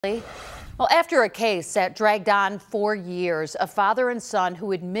Well, after a case that dragged on for years, a father and son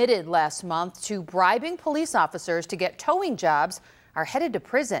who admitted last month to bribing police officers to get towing jobs are headed to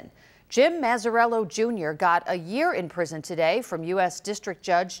prison. Jim Mazzarello Jr. got a year in prison today from U.S. District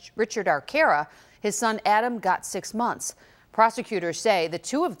Judge Richard Arcara. His son Adam got 6 months. Prosecutors say the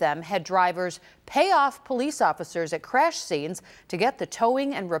two of them had drivers pay off police officers at crash scenes to get the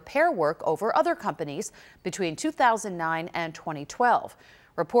towing and repair work over other companies between 2009 and 2012.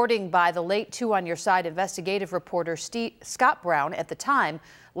 Reporting by the late Two on Your Side investigative reporter Scott Brown at the time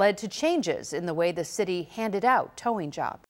led to changes in the way the city handed out towing jobs.